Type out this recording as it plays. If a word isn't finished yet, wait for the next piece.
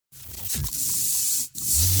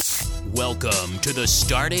Welcome to the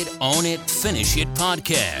Start It, Own It, Finish It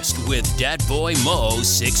podcast with Dat Boy Mo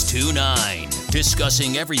 629.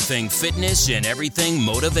 Discussing everything fitness and everything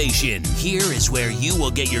motivation. Here is where you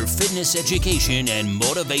will get your fitness education and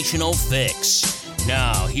motivational fix.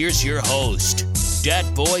 Now, here's your host, Dat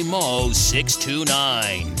Boy Mo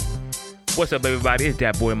 629. What's up, everybody? It's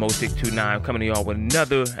Dat Boy Mo 629 coming to y'all with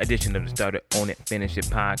another edition of the Start It, Own It, Finish It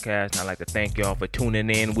podcast. And I'd like to thank y'all for tuning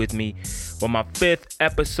in with me for my 5th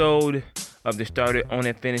episode of the Start It, Own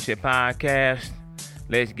It, Finish It podcast.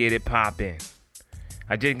 Let's get it poppin'.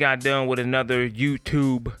 I just got done with another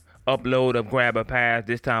YouTube upload of Grab a Pass.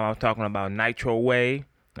 This time I was talking about Nitro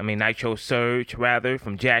Surge,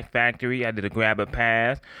 from Jack Factory. I did a Grab a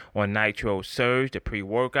Pass on Nitro Surge, the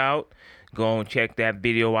pre-workout. Go and check that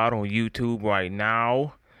video out on YouTube right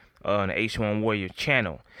now on the H1 Warrior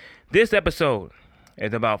channel. This episode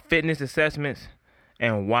is about fitness assessments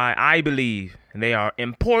and why I believe they are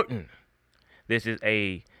important. This is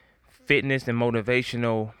a fitness and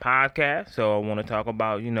motivational podcast, so I want to talk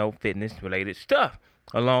about, fitness-related stuff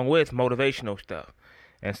along with motivational stuff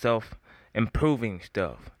and self-improving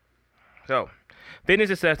stuff. So, fitness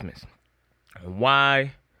assessments.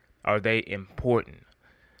 Why are they important?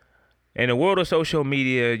 In the world of social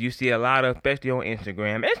media, you see a lot of, especially on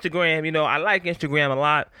Instagram. I like Instagram a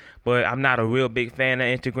lot, but I'm not a real big fan of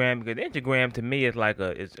Instagram because Instagram to me is like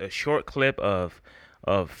it's a short clip of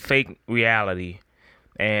fake reality,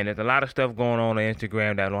 and there's a lot of stuff going on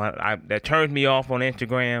Instagram that turns me off on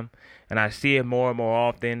Instagram, and I see it more and more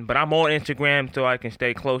often. But I'm on Instagram so I can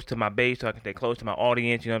stay close to my base, so I can stay close to my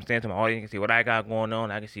audience. You know what I'm saying? So my audience can see what I got going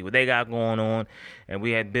on, I can see what they got going on, and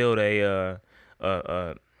we had built a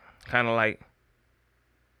kind of like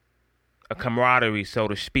a camaraderie, so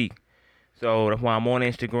to speak. So that's why I'm on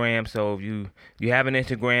Instagram. So if you have an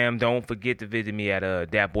Instagram, don't forget to visit me at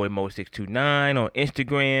datboymo629 on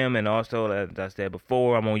Instagram. And also, as I said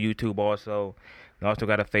before, I'm on YouTube also. And also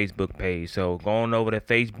got a Facebook page. So go on over to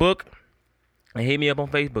Facebook and hit me up on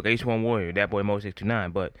Facebook, H1 Warrior,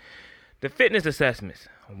 datboymo629. But the fitness assessments,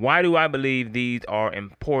 why do I believe these are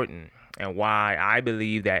important? And why I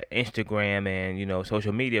believe that Instagram and,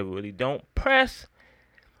 social media really don't press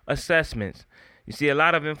assessments. You see a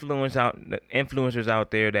lot of influencers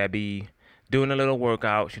out there that be doing a little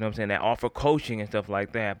workouts, that offer coaching and stuff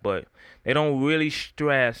like that, but they don't really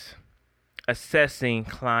stress assessing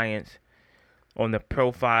clients on the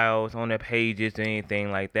profiles, on their pages, or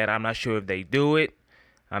anything like that. I'm not sure if they do it.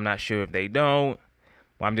 I'm not sure if they don't.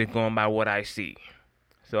 Well, I'm just going by what I see.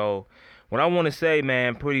 So what I want to say,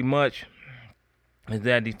 man, pretty much is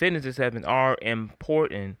that the fitness assessments are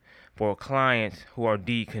important for clients who are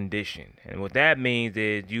deconditioned. And what that means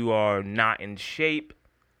is you are not in shape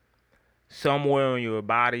somewhere in your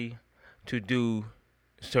body to do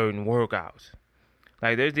certain workouts.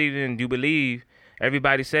 Like you believe,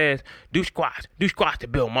 everybody says, do squats to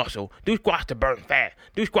build muscle, do squats to burn fat,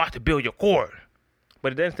 do squats to build your core.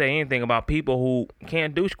 But it doesn't say anything about people who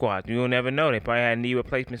can't do squats. You'll never know. They probably had knee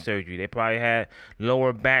replacement surgery. They probably had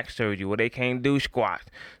lower back surgery where they can't do squats.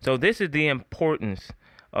 So this is the importance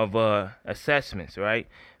of assessments, right?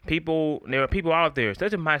 There are people out there,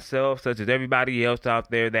 such as myself, such as everybody else out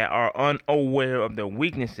there, that are unaware of their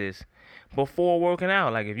weaknesses before working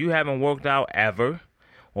out. Like if you haven't worked out ever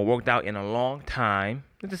or worked out in a long time,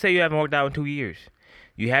 let's just say you haven't worked out in 2 years.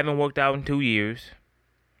 You haven't worked out in 2 years,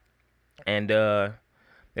 and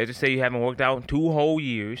let's just say you haven't worked out in 2 whole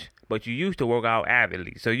years, but you used to work out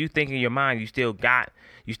avidly. So you think in your mind you still got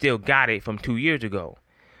it from 2 years ago.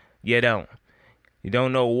 You don't. You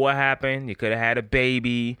don't know what happened. You could have had a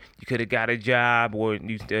baby. You could have got a job, or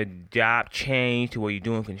a job changed to where you're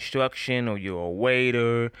doing construction, or you're a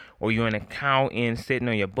waiter, or you're an accountant sitting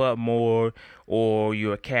on your butt more, or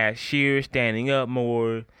you're a cashier standing up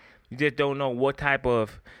more. You just don't know what type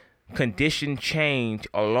of condition change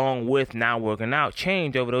along with not working out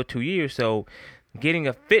change over those 2 years. So getting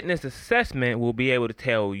a fitness assessment will be able to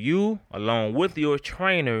tell you, along with your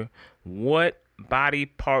trainer, what body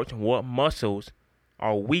parts, what muscles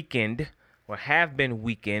are weakened or have been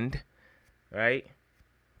weakened, right?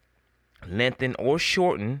 Lengthened or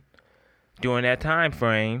shortened during that time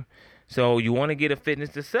frame. So you want to get a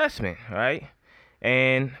fitness assessment, right?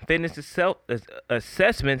 And fitness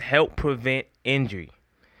assessment help prevent injury,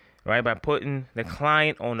 right? By putting the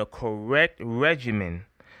client on the correct regimen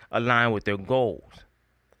aligned with their goals,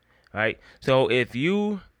 right? So if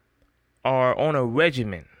you are on a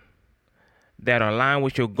regimen that are aligned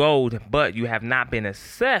with your goals, but you have not been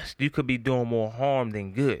assessed, you could be doing more harm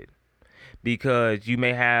than good, because you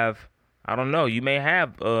may have,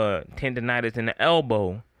 tendinitis in the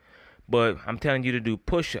elbow, but I'm telling you to do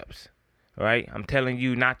push-ups, right? I'm telling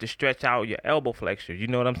you not to stretch out your elbow flexors. You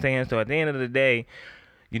know what I'm saying? So at the end of the day,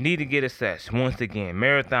 you need to get assessed. Once again,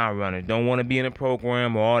 marathon runners don't want to be in a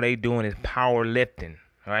program where all they doing is power lifting,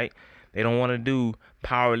 right? They don't want to do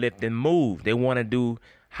powerlifting moves. They want to do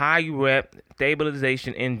high rep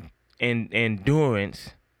stabilization and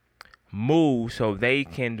endurance moves so they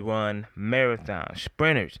can run marathons.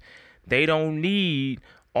 Sprinters, they don't need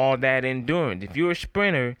all that endurance. If you're a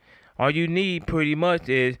sprinter, all you need pretty much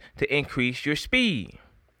is to increase your speed.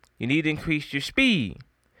 You need to increase your speed.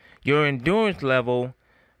 Your endurance level,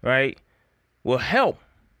 right, will help,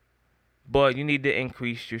 but you need to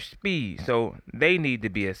increase your speed. So they need to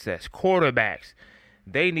be assessed. Quarterbacks,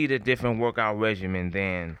 they need a different workout regimen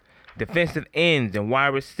than defensive ends and wide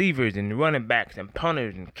receivers and running backs and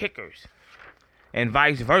punters and kickers and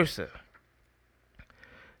vice versa.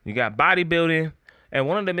 You got bodybuilding, and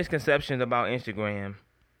one of the misconceptions about Instagram,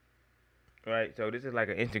 right? So this is like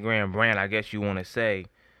an Instagram brand, I guess you want to say,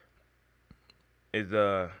 is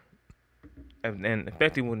and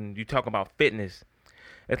especially when you talk about fitness,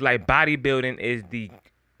 it's like bodybuilding is the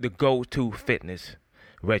go-to fitness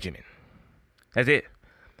regimen. That's it.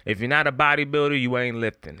 If you're not a bodybuilder, you ain't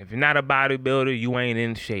lifting. If you're not a bodybuilder, you ain't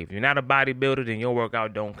in shape. If you're not a bodybuilder, then your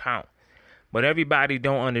workout don't count. But everybody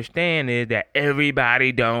don't understand is that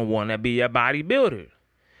everybody don't want to be a bodybuilder.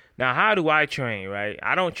 Now, how do I train, right?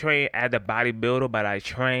 I don't train as a bodybuilder, but I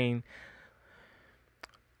train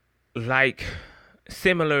like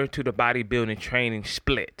similar to the bodybuilding training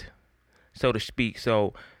split, so to speak.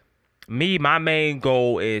 So, my main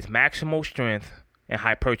goal is maximal strength and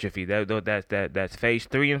hypertrophy. That's phase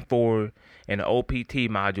 3 and 4 in the OPT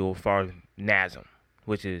module for NASM,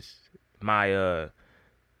 which is my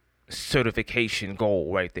certification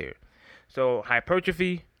goal right there. So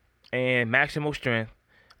hypertrophy and maximal strength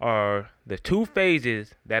are the two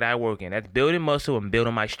phases that I work in. That's building muscle and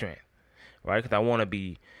building my strength, right? Because I want to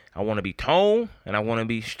be toned and I want to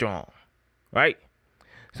be strong, right?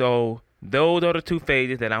 So those are the two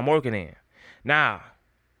phases that I'm working in. Now,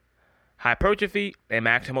 hypertrophy and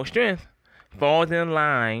maximal strength falls in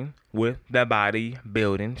line with the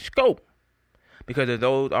bodybuilding scope because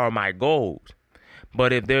those are my goals.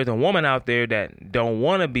 But if there's a woman out there that don't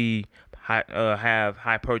want to have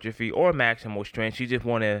hypertrophy or maximal strength, she just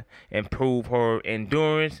want to improve her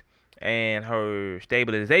endurance and her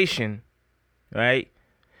stabilization, right?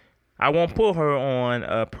 I won't put her on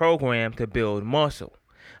a program to build muscle.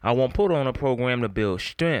 I won't put her on a program to build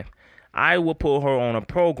strength. I will put her on a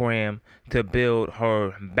program to build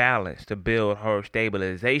her balance, to build her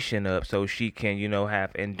stabilization up so she can,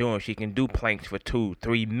 have endurance. She can do planks for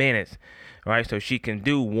 2-3 minutes, right? So she can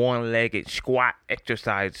do one-legged squat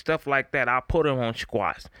exercise, stuff like that. I'll put her on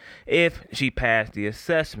squats if she passed the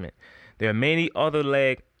assessment. There are many other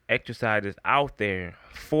leg exercises out there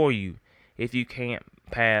for you if you can't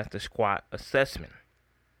pass the squat assessment.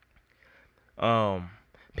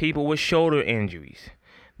 People with shoulder injuries,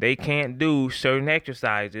 they can't do certain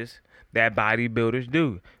exercises that bodybuilders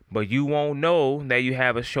do. But you won't know that you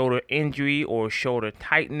have a shoulder injury or shoulder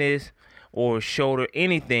tightness or shoulder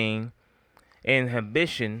anything,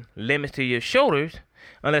 inhibition, limits to your shoulders,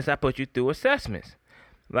 unless I put you through assessments.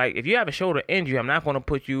 Like if you have a shoulder injury, I'm not going to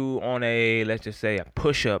put you on let's just say a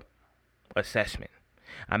push-up assessment.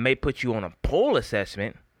 I may put you on a pull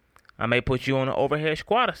assessment. I may put you on an overhead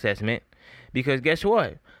squat assessment. Because guess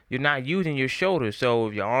what? You're not using your shoulders. So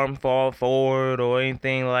if your arm fall forward or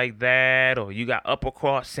anything like that, or you got upper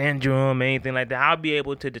cross syndrome, anything like that, I'll be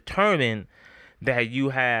able to determine that you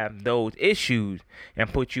have those issues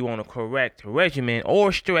and put you on a correct regimen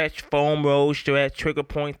or stretch, foam roll stretch, trigger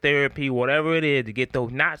point therapy, whatever it is to get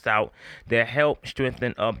those knots out that help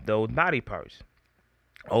strengthen up those body parts.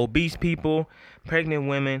 Obese people, pregnant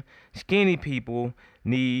women, skinny people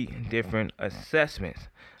need different assessments.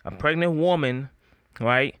 A pregnant woman,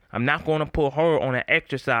 right, I'm not going to put her on an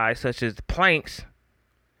exercise such as planks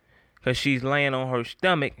because she's laying on her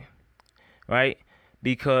stomach, right,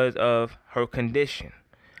 because of her condition.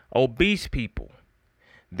 Obese people,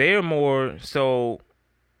 they're more so,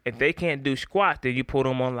 if they can't do squats, then you put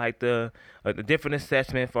them on like the different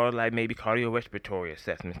assessment for like maybe cardiorespiratory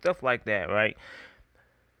assessment, stuff like that, right?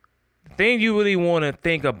 The thing you really want to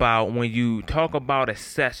think about when you talk about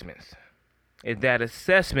assessments is that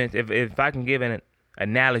assessments, if I can give an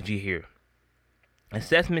analogy here,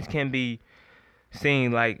 assessments can be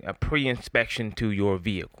seen like a pre-inspection to your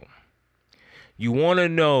vehicle. You want to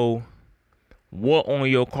know what on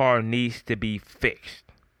your car needs to be fixed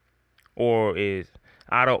or is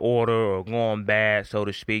out of order or going bad, so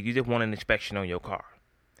to speak. You just want an inspection on your car.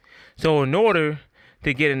 So in order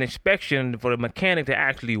to get an inspection for the mechanic to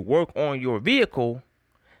actually work on your vehicle,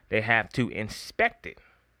 they have to inspect it,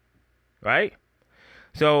 right?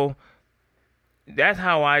 So that's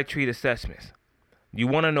how I treat assessments. You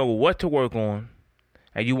want to know what to work on,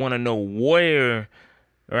 and you want to know where,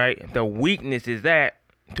 right, the weakness is at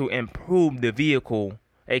to improve the vehicle,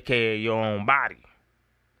 aka your own body.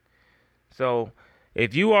 So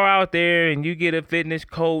if you are out there and you get a fitness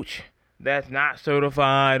coach that's not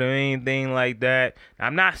certified or anything like that,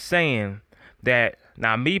 I'm not saying that.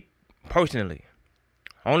 Now, me personally,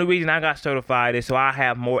 only reason I got certified is so I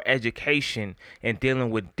have more education in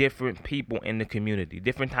dealing with different people in the community,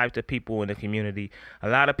 different types of people in the community. A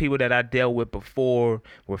lot of people that I dealt with before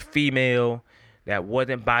were female, that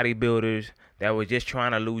wasn't bodybuilders, that were just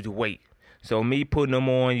trying to lose weight. So me putting them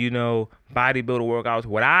on, bodybuilder workouts,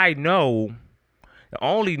 what I know,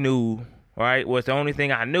 was the only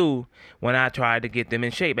thing I knew when I tried to get them in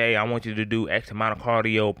shape. Hey, I want you to do X amount of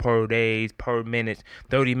cardio per day, per minute,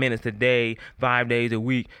 30 minutes a day, 5 days a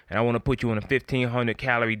week, and I want to put you on a 1,500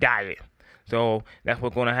 calorie diet. So that's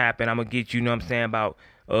what's going to happen. I'm going to get you, about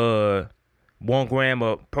 1 gram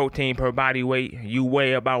of protein per body weight. You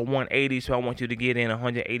weigh about 180, so I want you to get in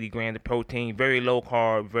 180 grams of protein, very low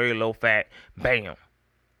carb, very low fat. Bam.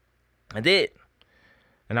 I did.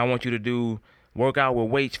 And I want you to work out with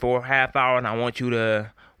weights for a half hour, and I want you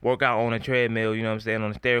to work out on a treadmill, on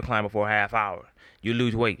the stair climber for a half hour. You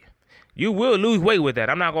lose weight. You will lose weight with that.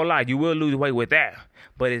 I'm not going to lie. You will lose weight with that.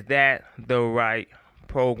 But is that the right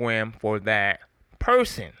program for that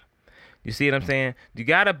person? You see what I'm saying? You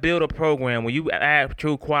got to build a program when you add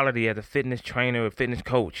true quality as a fitness trainer or fitness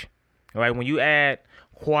coach. All right? When you add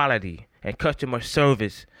quality and customer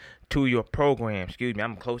service to your program,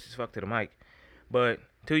 I'm close as fuck to the mic, but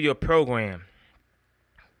to your program,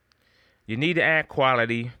 you need to add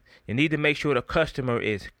quality. You need to make sure the customer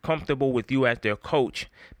is comfortable with you as their coach,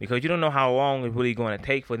 because you don't know how long it's really going to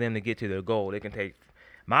take for them to get to their goal. It can take.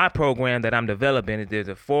 My program that I'm developing, there's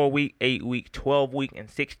a 4-week, 8-week, 12-week, and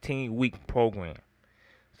 16-week program.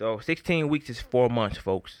 So 16 weeks is 4 months,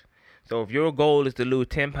 folks. So if your goal is to lose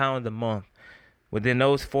 10 pounds a month, within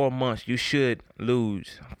those 4 months, you should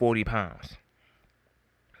lose 40 pounds.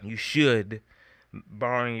 You should,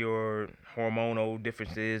 barring your hormonal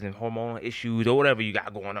differences and hormonal issues or whatever you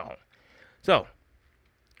got going on. So,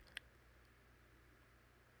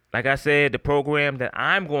 like I said, the program that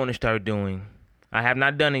I'm going to start doing, I have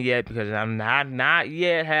not done it yet because I'm not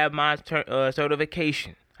yet have my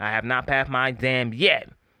certification. I have not passed my exam yet.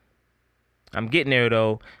 I'm getting there,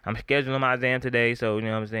 though. I'm scheduling my exam today, so you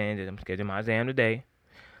know what I'm saying? I'm scheduling my exam today,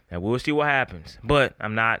 and we'll see what happens. But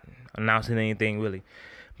I'm not announcing anything, really.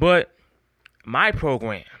 But my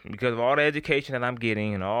program, because of all the education that I'm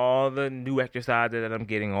getting and all the new exercises that I'm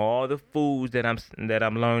getting, all the foods that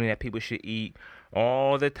I'm learning that people should eat,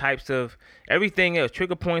 all the types of everything else,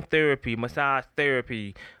 trigger point therapy, massage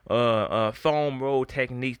therapy, foam roll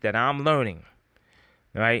techniques that I'm learning,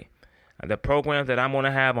 right? The programs that I'm going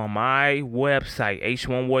to have on my website,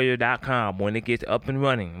 h1warrior.com, when it gets up and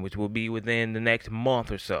running, which will be within the next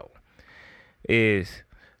month or so, is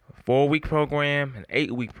a 4-week program, an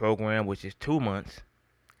 8-week program, which is 2 months,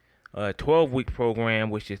 a 12-week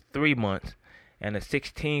program, which is 3 months, and a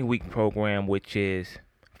 16-week program, which is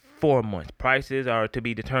 4 months. Prices are to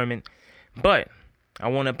be determined, but I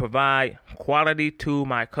want to provide quality to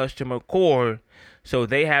my customer core so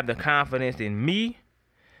they have the confidence in me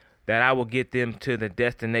that I will get them to the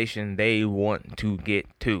destination they want to get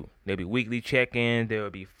to. There'll be weekly check-ins, there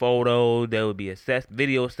will be photos, there will be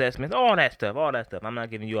video assessments, all that stuff. I'm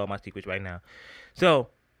not giving you all my secrets right now. So,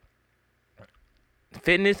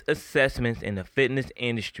 fitness assessments in the fitness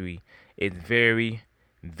industry is very,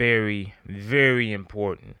 very, very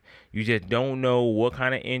important. You just don't know what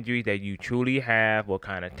kind of injuries that you truly have, what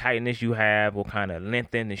kind of tightness you have, what kind of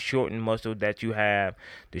lengthened and shortened muscle that you have.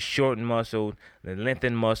 The shortened muscles, the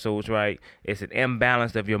lengthened muscles, right? It's an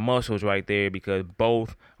imbalance of your muscles right there because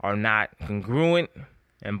both are not congruent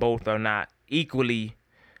and both are not equally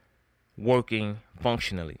working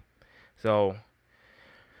functionally. So,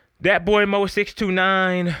 that boy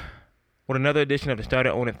Mo629 with another edition of the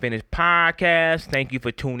Started, Own It, Finish podcast. Thank you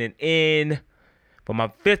for tuning in for my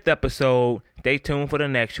 5th episode. Stay tuned for the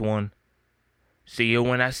next one. See you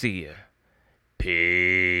when I see you.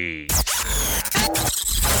 Peace.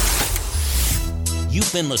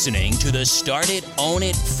 You've been listening to the Start It, Own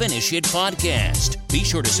It, Finish It podcast. Be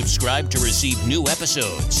sure to subscribe to receive new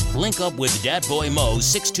episodes. Link up with Datboy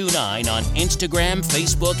Mo629 on Instagram,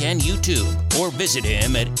 Facebook, and YouTube. Or visit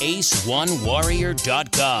him at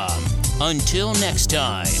ace1warrior.com. Until next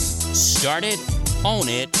time, start it, own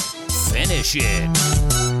it, finish it.